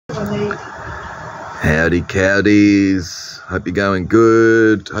Howdy cowdies, hope you're going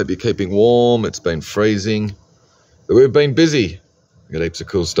good, hope you're keeping warm. It's been freezing, but we've been busy. We've got heaps of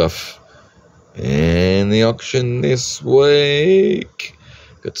cool stuff. And the auction this week,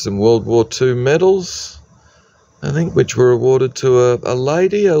 got some World War II medals, I think, which were awarded to a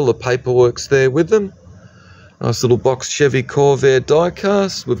lady. All the paperwork's there with them. Nice little box Chevy Corvair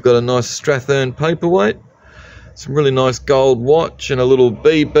diecast. We've got a nice Strathern paperweight, some really nice gold watch, and a little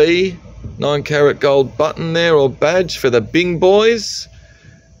BB 9-carat gold button there, or badge, for the Bing boys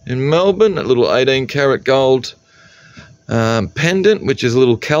in Melbourne. A little 18-carat gold pendant, which is a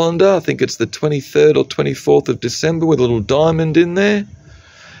little calendar. I think it's the 23rd or 24th of December with a little diamond in there.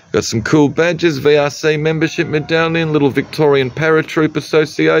 Got some cool badges, VRC membership medallion, little Victorian Paratroop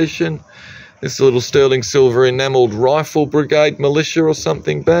Association. This little sterling silver enamelled Rifle Brigade Militia or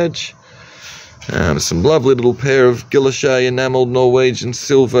something badge. Some lovely little pair of Guilloche enamelled Norwegian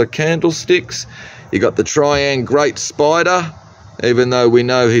silver candlesticks. You got the Triang Great Spider, even though we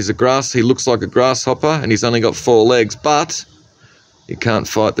know he looks like a grasshopper and he's only got 4 legs, but he can't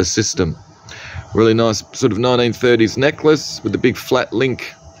fight the system. Really nice sort of 1930s necklace with a big flat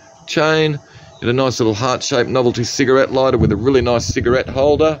link chain. Got a nice little heart-shaped novelty cigarette lighter with a really nice cigarette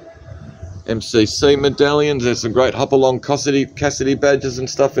holder. MCC medallions. There's some great Hopalong Cassidy badges and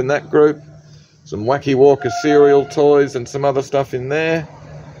stuff in that group. Some Wacky Walker cereal toys and some other stuff in there.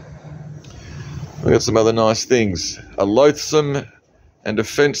 We've got some other nice things. A loathsome and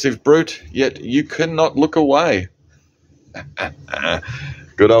offensive brute, yet you cannot look away.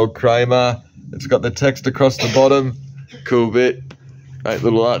 Good old Kramer. It's got the text across the bottom. Cool bit. Great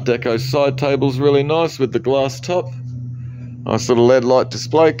little Art Deco side tables, really nice with the glass top. Nice little LED light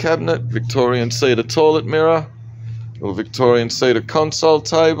display cabinet. Victorian cedar toilet mirror. Little Victorian cedar console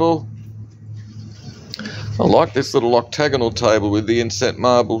table. I like this little octagonal table with the inset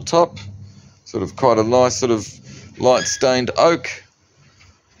marble top. Sort of quite a nice sort of light stained oak.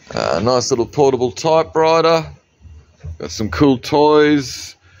 Nice little portable typewriter. Got some cool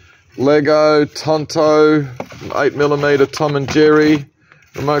toys. Lego, Tonto, 8mm Tom and Jerry.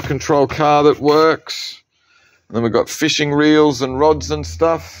 Remote control car that works. And then we've got fishing reels and rods and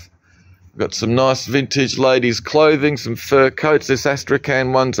stuff. We've got some nice vintage ladies clothing, some fur coats. This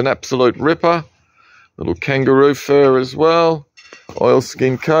Astrakhan one's an absolute ripper. Little kangaroo fur as well.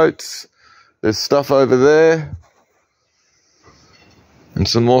 Oilskin coats. There's stuff over there. And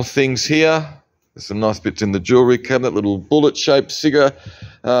some more things here. There's some nice bits in the jewellery cabinet. Little bullet-shaped cigar.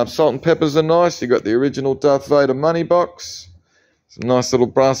 Salt and peppers are nice. You've got the original Darth Vader money box. Some nice little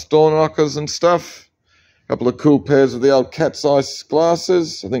brass door knockers and stuff. A couple of cool pairs of the old Cat's Eye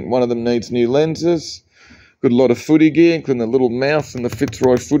glasses. I think one of them needs new lenses. Got a lot of footy gear, including the little mouse and the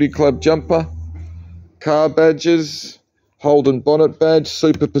Fitzroy Footy Club jumper. Car badges, Holden bonnet badge,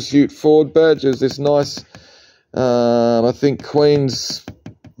 Super Pursuit Ford badge. There's this nice, I think, Queen's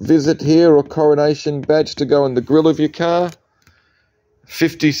Visit here or Coronation badge to go in the grill of your car.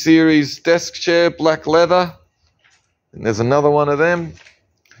 50 series desk chair, black leather. And there's another one of them.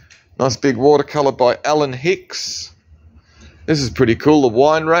 Nice big watercolour by Alan Hicks. This is pretty cool, the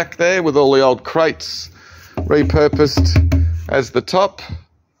wine rack there with all the old crates repurposed as the top.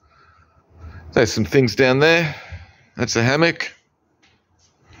 There's some things down there. That's a hammock.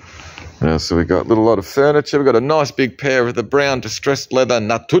 So we've got a little lot of furniture. We've got a nice big pair of the brown distressed leather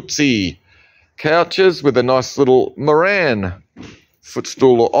Natuzzi couches with a nice little Moran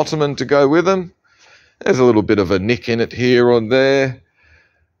footstool or ottoman to go with them. There's a little bit of a nick in it here or there.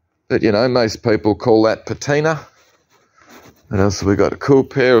 But, you know, most people call that patina. And also we've got a cool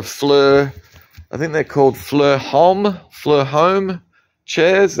pair of Fleur. I think they're called Fleur Home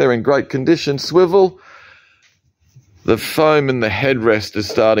chairs. They're in great condition, swivel. The foam in the headrest is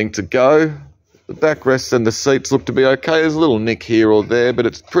starting to go. The backrest and the seats look to be okay. There's a little nick here or there, but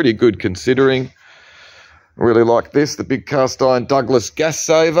it's pretty good considering. I really like this, the big cast iron Douglas gas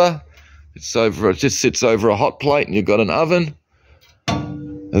saver. It just sits over a hot plate and you've got an oven.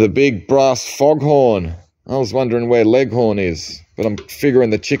 And the big brass foghorn. I was wondering where Leghorn is, but I'm figuring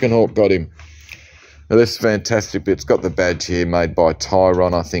the chicken hawk got him. Now this fantastic bit's got the badge here made by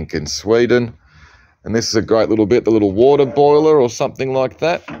Tyron, I think, in Sweden. And this is a great little bit, the little water boiler or something like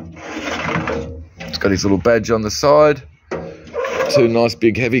that. It's got his little badge on the side. 2 nice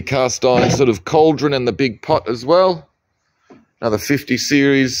big heavy cast iron sort of cauldron and the big pot as well. Another 50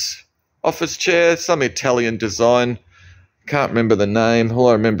 series office chair, some Italian design. Can't remember the name. All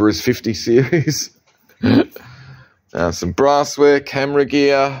I remember is 50 series. Some brassware, camera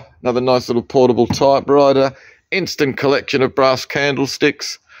gear. Another nice little portable typewriter. Instant collection of brass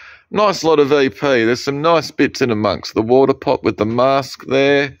candlesticks. Nice lot of EP. There's some nice bits in amongst. The water pot with the mask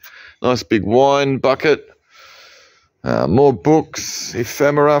there. Nice big wine bucket. More books,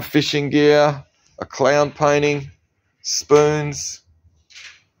 ephemera, fishing gear, a clown painting, spoons,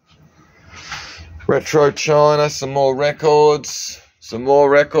 retro china, some more records, some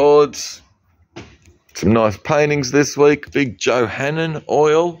nice paintings this week. Big Johannan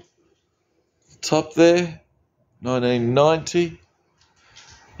oil, top there, 1990.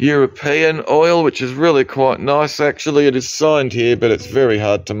 European oil, which is really quite nice actually. It is signed here, but it's very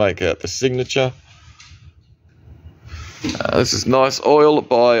hard to make out the signature. This is nice oil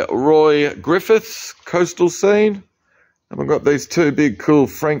by Roy Griffiths, Coastal Scene. And we've got these two big cool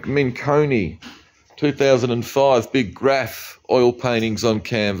Frank Minconi 2005 big graph oil paintings on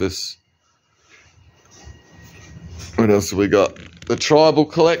canvas. What else have we got? The tribal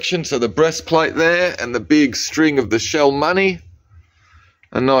collection, so the breastplate there and the big string of the shell money.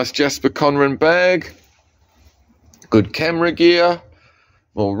 A nice Jasper Conran bag. Good camera gear.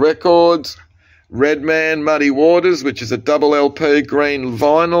 More records. Redman Muddy Waters, which is a double LP green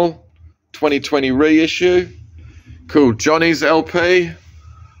vinyl, 2020 reissue. Cool Johnny's LP.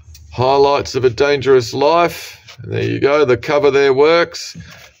 Highlights of a Dangerous Life. There you go. The cover there works,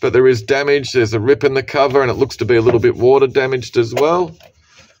 but there is damage. There's a rip in the cover, and it looks to be a little bit water damaged as well.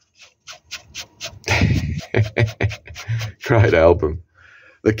 Great album.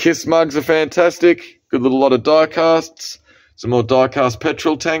 The Kiss mugs are fantastic. Good little lot of die casts. Some more die cast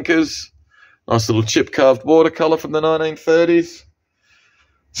petrol tankers. Nice little chip carved watercolour from the 1930s.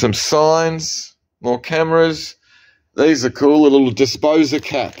 Some signs. More cameras. These are cool. A little disposer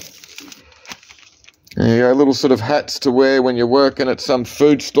cap. There you go. Little sort of hats to wear when you're working at some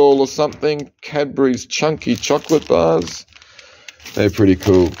food stall or something. Cadbury's chunky chocolate bars. They're pretty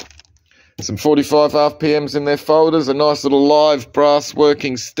cool. Some 45 RPMs in their folders. A nice little live brass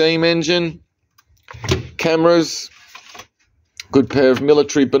working steam engine. Cameras. Good pair of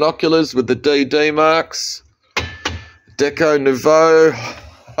military binoculars with the DD marks. Deco Nouveau.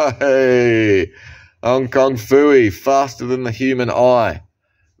 Hey. Hong Kong Fooey. Faster than the human eye.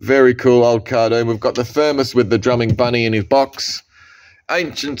 Very cool old cartoon. We've got the thermos with the drumming bunny in his box.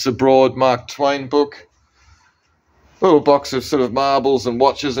 Ancients Abroad Mark Twain book. Little box of sort of marbles and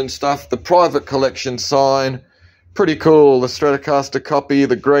watches and stuff. The private collection sign. Pretty cool. The Stratocaster copy.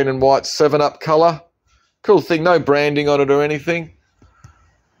 The green and white 7-Up colour. Cool thing, no branding on it or anything.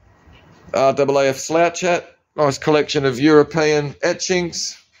 RAAF Slouch Hat. Nice collection of European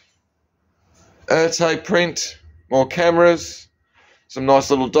etchings. Erte print. More cameras. Some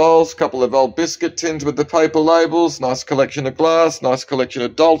nice little dolls. Couple of old biscuit tins with the paper labels. Nice collection of glass. Nice collection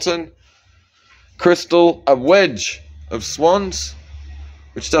of Dalton. Crystal. A wedge of swans.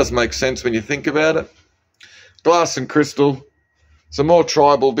 Which does make sense when you think about it. Glass and crystal. Some more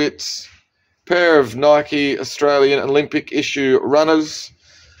tribal bits. Pair of Nike Australian Olympic issue runners.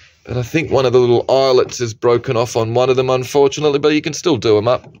 But I think one of the little eyelets is broken off on one of them, unfortunately, but you can still do them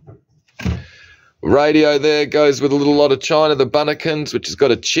up. Radio there goes with a little lot of china, the Bunnekins, which has got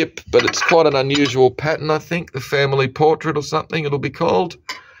a chip, but it's quite an unusual pattern, I think. The family portrait or something it'll be called.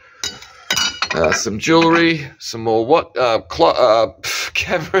 Some jewellery, some more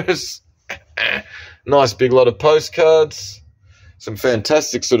cameras. Nice big lot of postcards. Some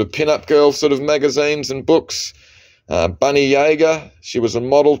fantastic sort of pin-up girl sort of magazines and books. Bunny Yeager, she was a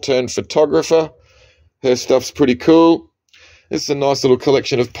model turned photographer. Her stuff's pretty cool. This is a nice little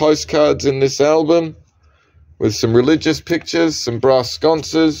collection of postcards in this album with some religious pictures, some brass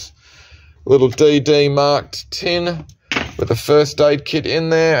sconces, a little DD marked tin with a first aid kit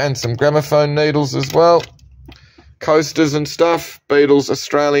in there and some gramophone needles as well. Coasters and stuff, Beatles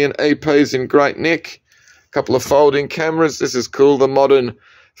Australian EPs in great nick. Couple of folding cameras. This is cool. The modern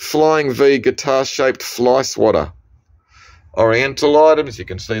Flying V guitar-shaped fly swatter. Oriental items. You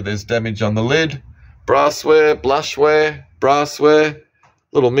can see there's damage on the lid. Brassware, blushware, brassware.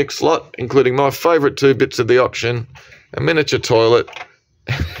 Little mix lot, including my favourite two bits of the auction. A miniature toilet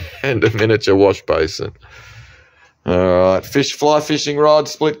and a miniature wash basin. Alright, fly fishing rod,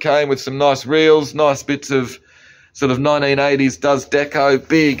 split cane with some nice reels. Nice bits of sort of 1980s Does Deco.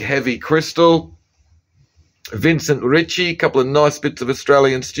 Big, heavy crystal. Vincent Ritchie, couple of nice bits of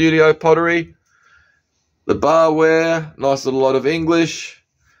Australian studio pottery. The barware, nice little lot of English.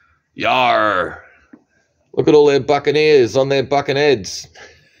 Yar! Look at all their buccaneers on their buccaneers.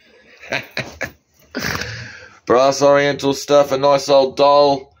 Brass oriental stuff, a nice old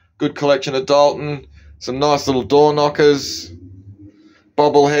doll. Good collection of Dalton. Some nice little door knockers.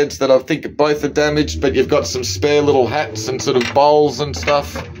 Bobbleheads that I think both are damaged, but you've got some spare little hats and sort of bowls and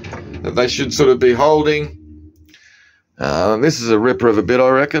stuff that they should sort of be holding. This is a ripper of a bit, I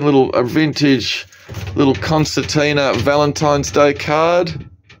reckon. A vintage little concertina Valentine's Day card.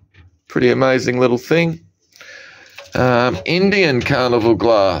 Pretty amazing little thing. Indian carnival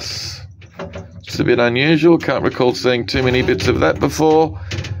glass. It's a bit unusual. Can't recall seeing too many bits of that before.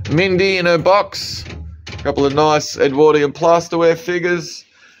 Mindy in her box. A couple of nice Edwardian plasterware figures.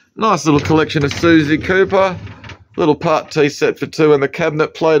 Nice little collection of Susie Cooper. Little part tea set for two in the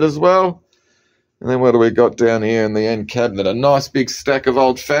cabinet plate as well. And then what do we got down here in the end cabinet? A nice big stack of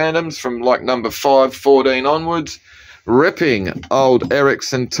old Phantoms from like number 514 onwards. Ripping old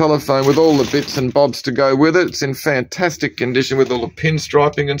Ericsson telephone with all the bits and bobs to go with it. It's in fantastic condition with all the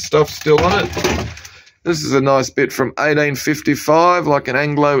pinstriping and stuff still on it. This is a nice bit from 1855, like an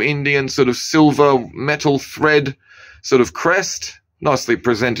Anglo-Indian sort of silver metal thread sort of crest. Nicely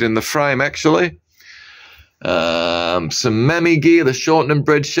presented in the frame, actually. Some mammy gear, the Shorten and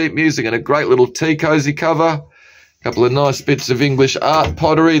Bread sheet music, and a great little tea cozy cover. A couple of nice bits of English art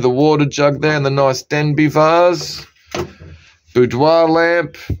pottery, the water jug there, and the nice Denby vase. Boudoir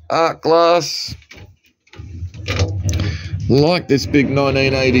lamp, art glass. Like this big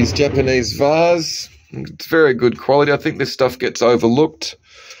 1980s Japanese vase. It's very good quality. I think this stuff gets overlooked.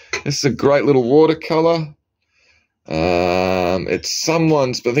 This is a great little watercolour. It's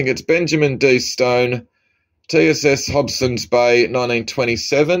someone's, I think it's Benjamin D. Stone, TSS Hobson's Bay,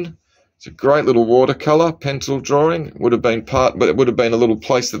 1927. It's a great little watercolour, pencil drawing. Would have been but it would have been a little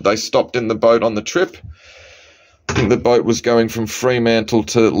place that they stopped in the boat on the trip. I think the boat was going from Fremantle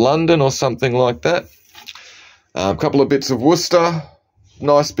to London or something like that. A couple of bits of Worcester.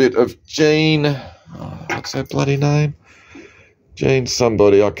 Nice bit of Jean. Oh, what's that bloody name? Jean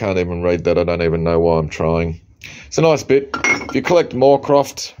somebody. I can't even read that. I don't even know why I'm trying. It's a nice bit. If you collect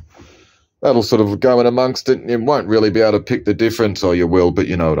Moorcroft, that'll sort of go in amongst it. You won't really be able to pick the difference, or you will, but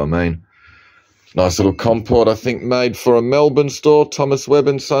you know what I mean. Nice little comport, I think, made for a Melbourne store. Thomas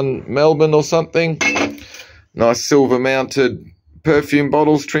Webb & Son, Melbourne or something. Nice silver-mounted perfume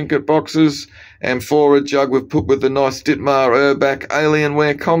bottles, trinket boxes, amphora jug we've put with the nice Ditmar Urbac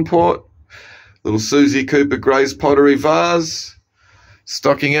Alienware comport. Little Susie Cooper Gray's pottery vase.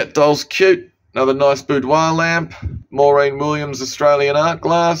 Stockingette dolls, cute. Another nice boudoir lamp. Maureen Williams Australian art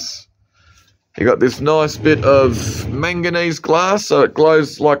glass. You got this nice bit of manganese glass, so it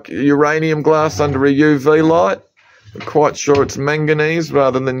glows like uranium glass under a UV light. I'm quite sure it's manganese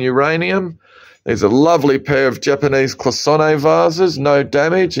rather than uranium. There's a lovely pair of Japanese Cloisonne vases, no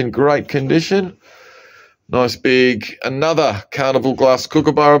damage, in great condition. Nice big, another carnival glass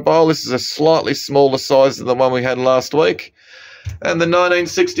kookaburra bowl. This is a slightly smaller size than the one we had last week. And the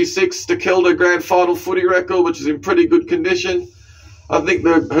 1966 Stakilda Grand Final footy record, which is in pretty good condition. I think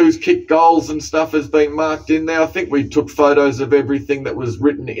the who's kicked goals and stuff has been marked in there. I think we took photos of everything that was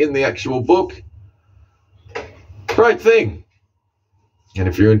written in the actual book. Great thing. And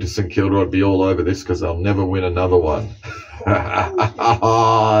if you're into St Kilda, I'd be all over this because I'll never win another one.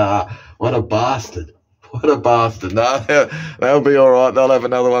 What a bastard. What a bastard. No, they'll be all right. They'll have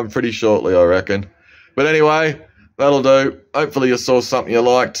another one pretty shortly, I reckon. But anyway, that'll do. Hopefully you saw something you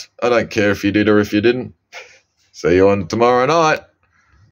liked. I don't care if you did or if you didn't. See you on tomorrow night.